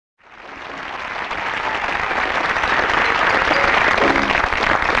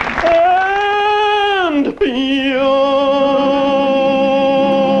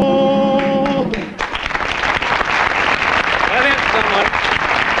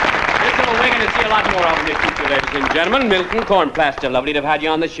lot more of them in the future, ladies and gentlemen. Milton Cornplaster. Lovely to have had you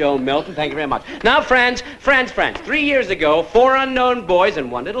on the show, Milton. Thank you very much. Now, friends. 3 years ago, 4 unknown boys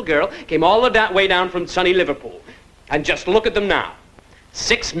and 1 little girl came all the way down from sunny Liverpool. And just look at them now.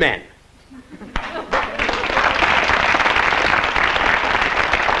 6 men.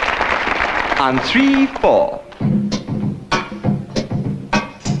 On 3, 4.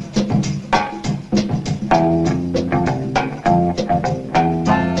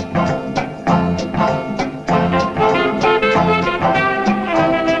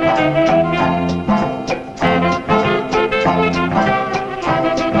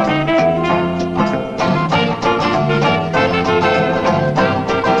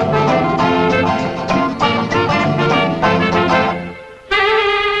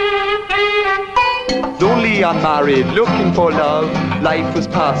 Unmarried, looking for love, life was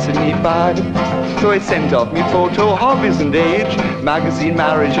passing me bad. So I sent off me photo, hobbies and age, magazine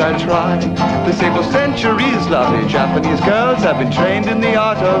marriage I'll try. They say for centuries, lovely Japanese girls have been trained in the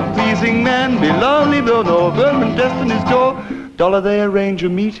art of pleasing men. Be lonely, though no vermin destiny's door. Dollar they arrange a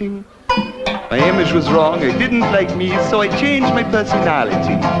meeting. My image was wrong, I didn't like me, so I changed my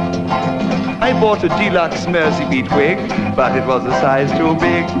personality. I bought a deluxe Mersey beat wig, but it was a size too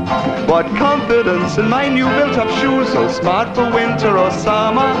big. What confidence in my new built-up shoes, so smart for winter or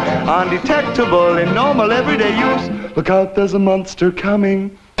summer, undetectable in normal everyday use. Look out, there's a monster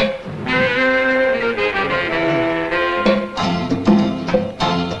coming.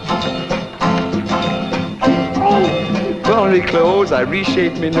 Only clothes, I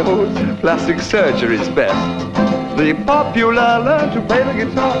reshaped my nose, plastic surgery's best. The popular learn to play the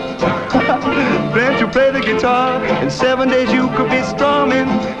guitar. Learn to play the guitar. In 7 days you could be strumming,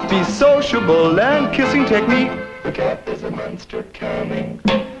 be sociable and kissing technique. Look out, there's a monster coming.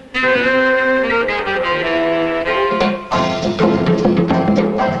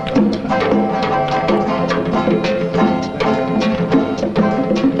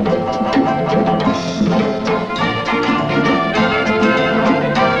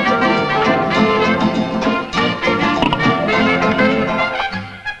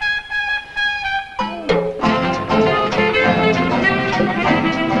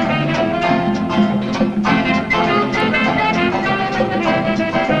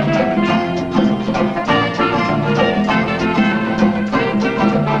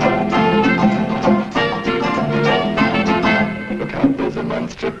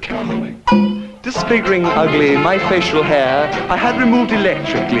 Disfiguring ugly my facial hair, I had removed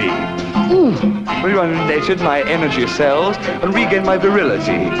electrically. Rejuvenated my energy cells and regained my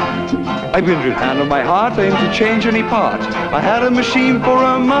virility. I've been to handle my heart, I aim to change any part. I had a machine for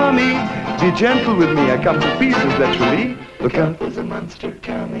a mommy. Be gentle with me, I come to pieces literally. Look out, there's a monster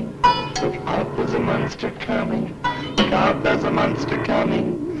coming. Look out, there's a monster coming. Look out, there's a monster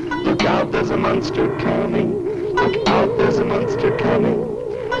coming. Look out, there's a monster coming. Look out, there's a monster coming.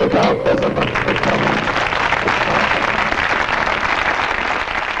 Look out, there's a monster coming.